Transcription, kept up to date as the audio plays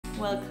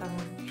welcome.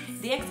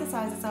 The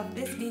exercises of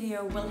this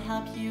video will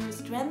help you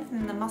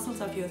strengthen the muscles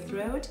of your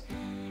throat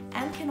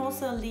and can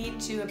also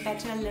lead to a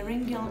better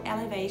laryngeal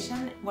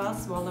elevation while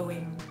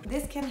swallowing.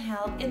 This can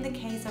help in the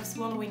case of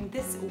swallowing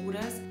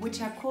disorders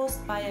which are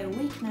caused by a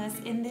weakness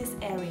in this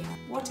area.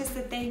 What is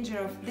the danger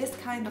of this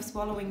kind of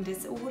swallowing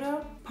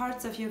disorder?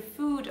 Parts of your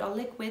food or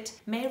liquid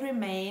may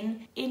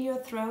remain in your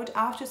throat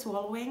after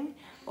swallowing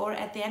or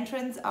at the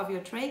entrance of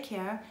your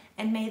trachea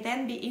and may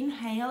then be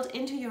inhaled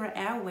into your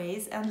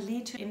airways and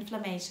lead to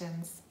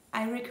inflammations.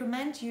 I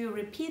recommend you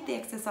repeat the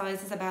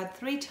exercises about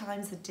 3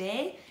 times a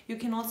day. You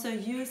can also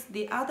use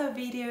the other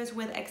videos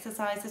with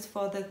exercises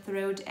for the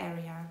throat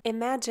area.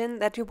 Imagine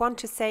that you want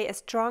to say a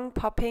strong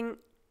popping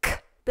k.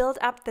 Build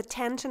up the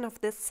tension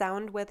of this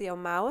sound with your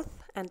mouth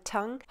and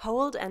tongue.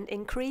 Hold and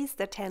increase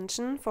the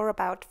tension for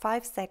about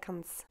 5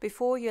 seconds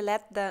before you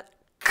let the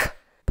k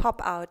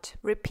pop out.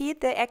 Repeat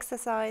the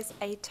exercise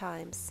 8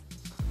 times.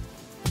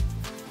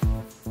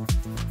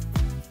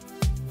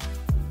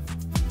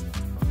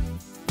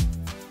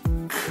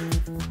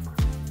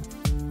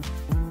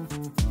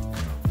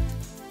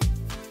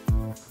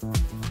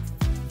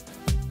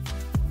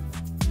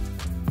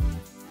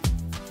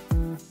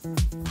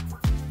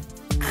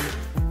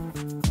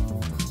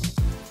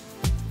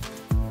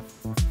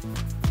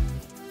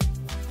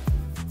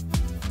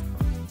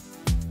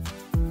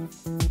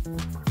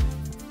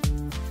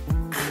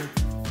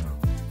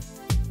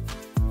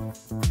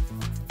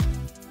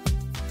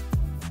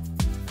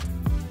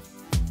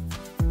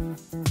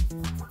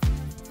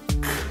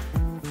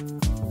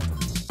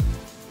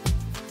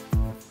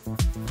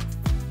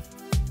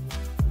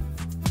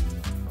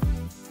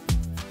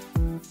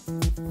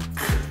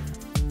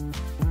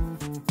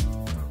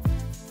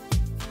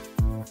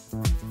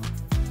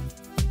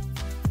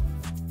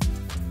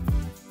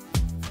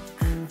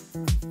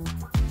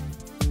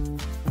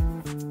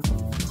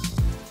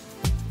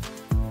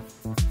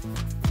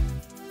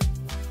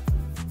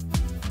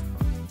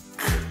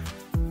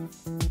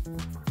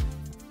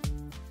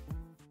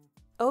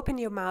 Open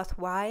your mouth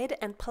wide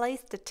and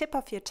place the tip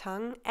of your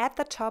tongue at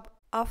the top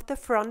of the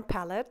front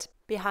palate,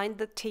 behind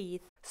the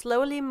teeth.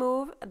 Slowly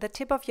move the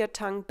tip of your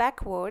tongue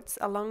backwards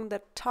along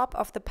the top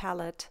of the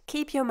palate.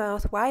 Keep your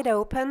mouth wide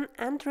open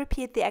and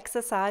repeat the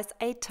exercise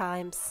 8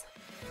 times.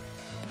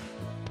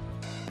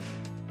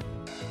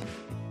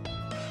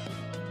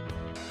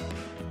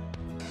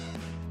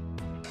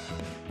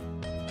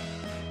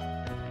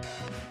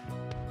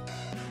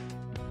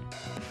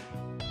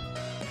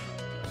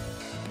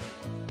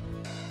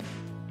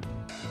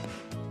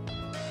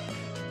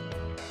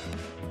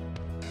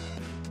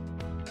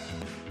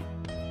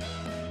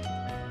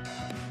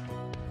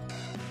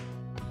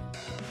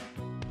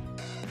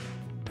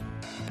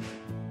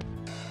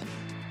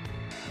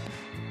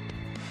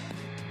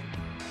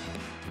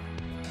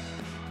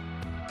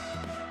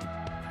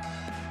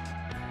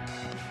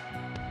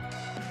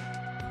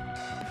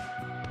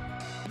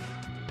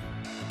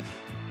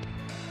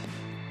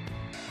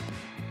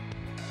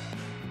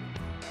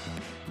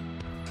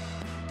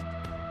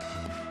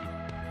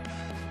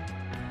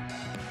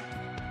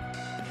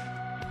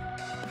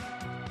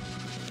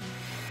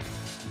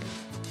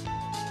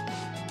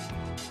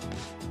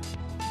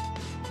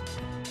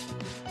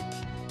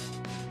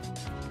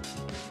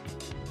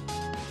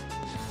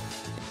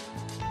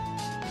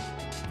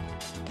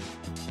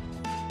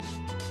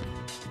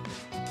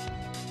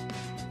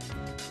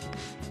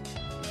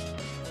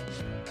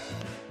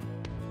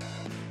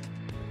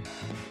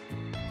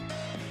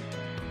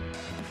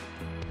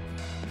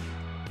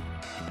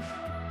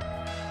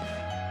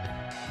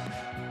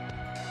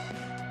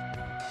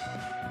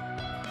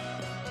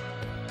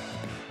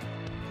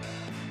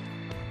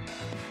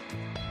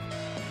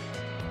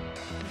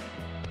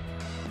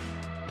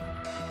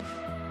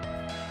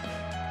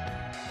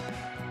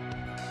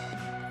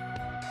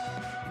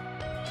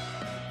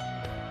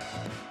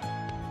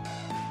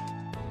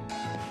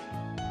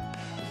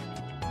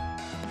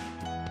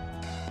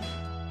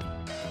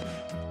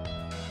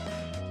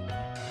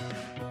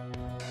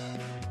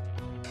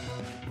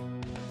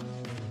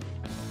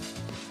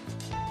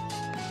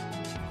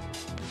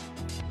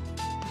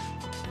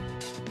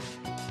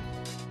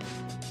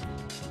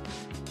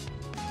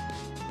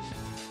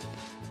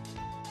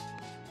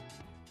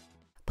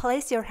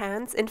 Place your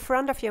hands in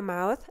front of your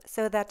mouth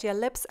so that your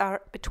lips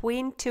are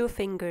between 2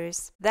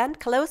 fingers. Then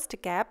close the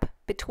gap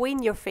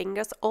between your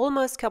fingers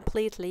almost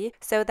completely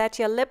so that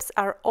your lips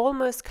are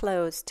almost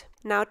closed.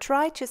 Now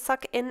try to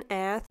suck in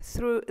air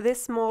through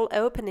this small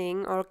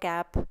opening or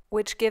gap,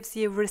 which gives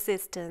you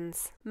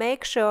resistance.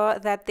 Make sure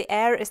that the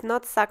air is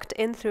not sucked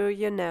in through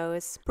your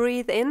nose.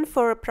 Breathe in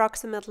for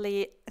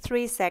approximately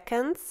 3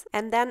 seconds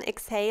and then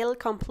exhale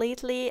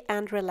completely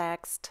and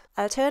relaxed.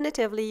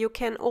 Alternatively, you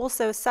can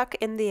also suck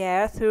in the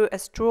air through a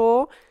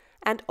straw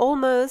and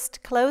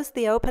almost close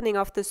the opening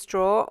of the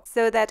straw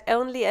so that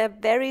only a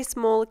very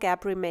small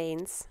gap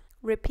remains.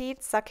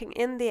 Repeat sucking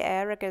in the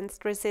air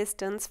against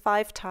resistance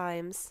 5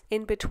 times.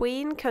 In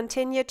between,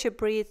 continue to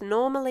breathe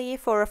normally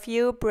for a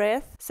few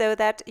breaths so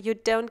that you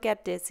don't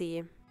get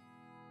dizzy.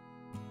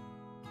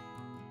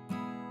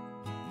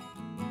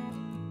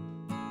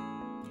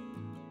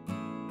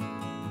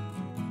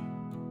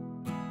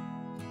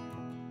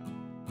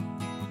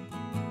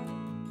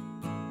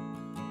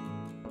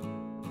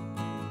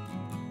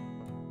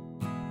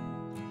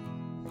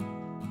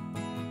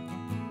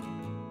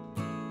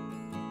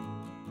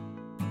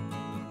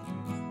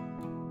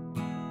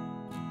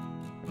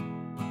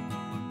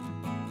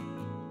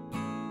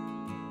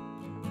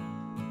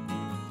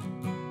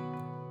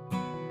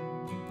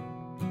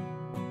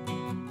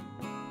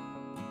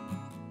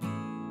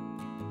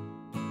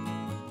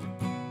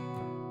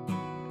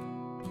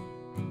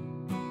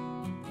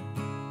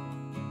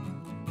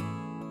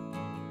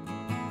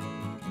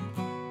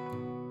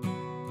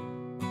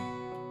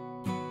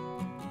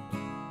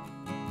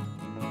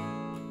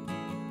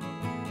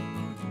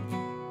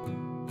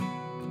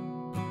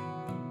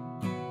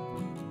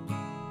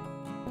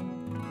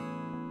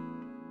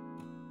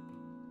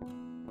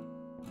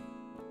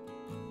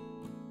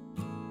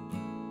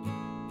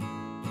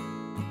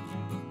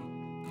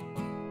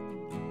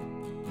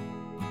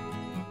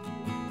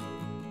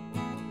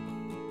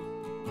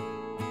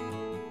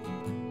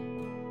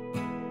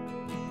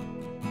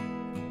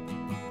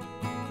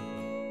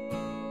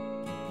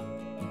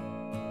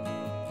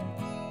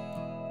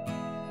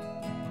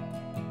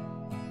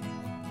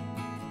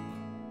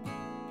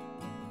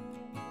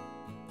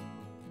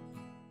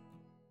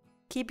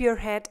 keep your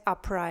head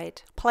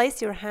upright.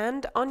 Place your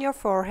hand on your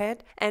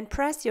forehead and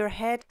press your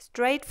head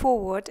straight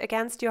forward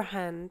against your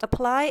hand.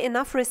 Apply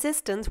enough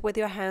resistance with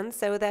your hand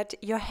so that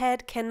your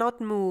head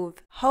cannot move.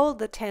 Hold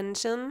the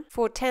tension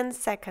for 10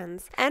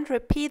 seconds and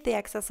repeat the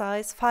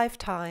exercise 5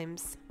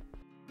 times.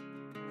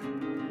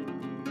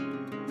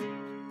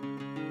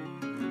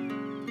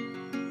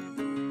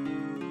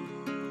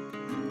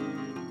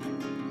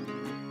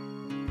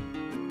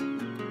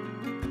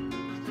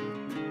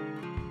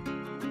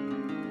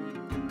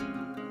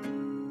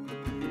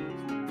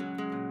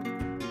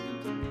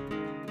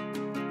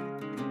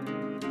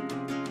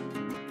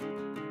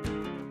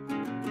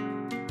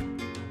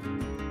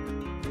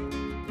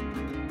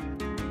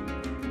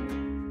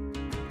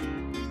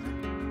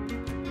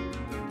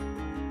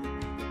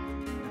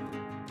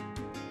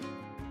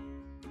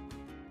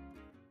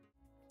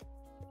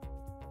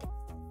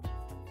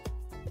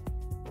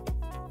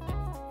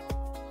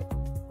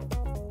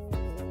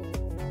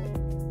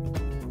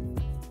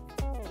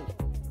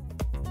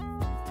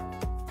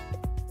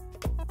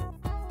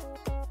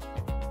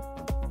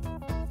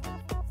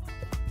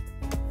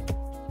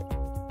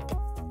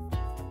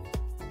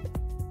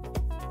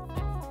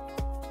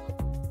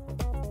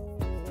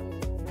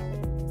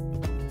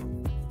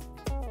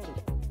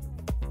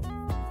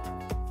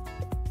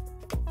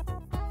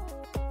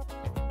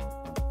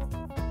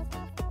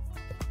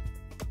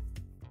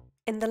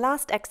 In the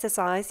last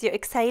exercise, you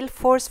exhale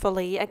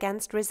forcefully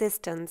against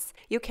resistance.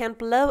 You can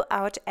blow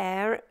out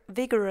air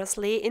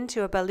vigorously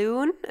into a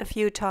balloon a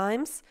few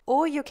times,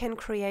 or you can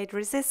create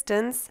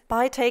resistance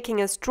by taking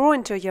a straw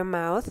into your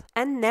mouth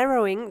and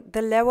narrowing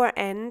the lower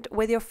end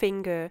with your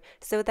finger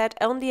so that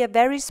only a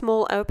very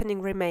small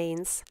opening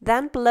remains.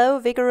 Then blow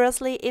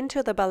vigorously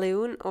into the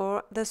balloon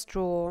or the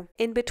straw.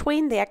 In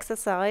between the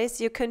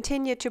exercise, you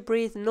continue to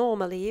breathe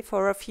normally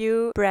for a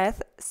few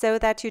breaths so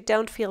that you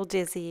don't feel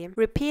dizzy.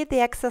 Repeat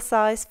the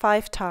exercise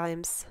 5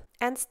 times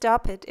and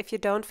stop it if you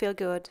don't feel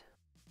good.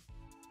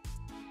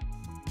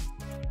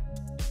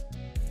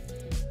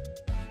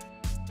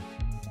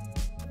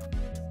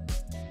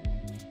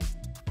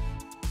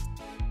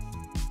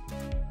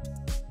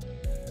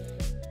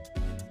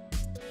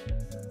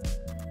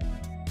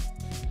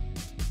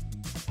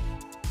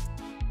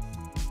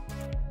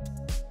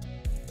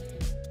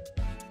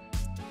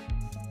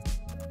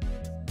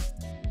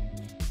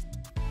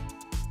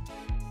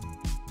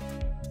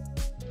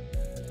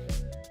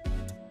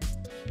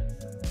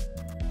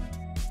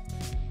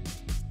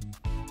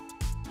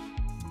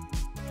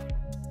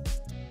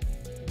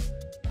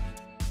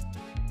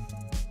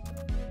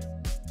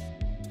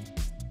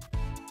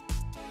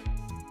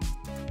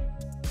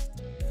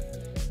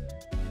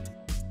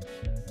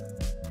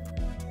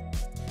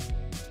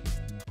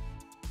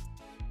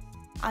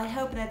 I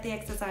hope that the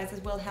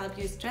exercises will help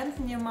you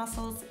strengthen your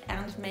muscles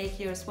and make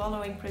your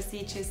swallowing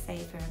procedures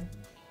safer.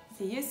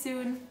 See you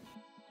soon!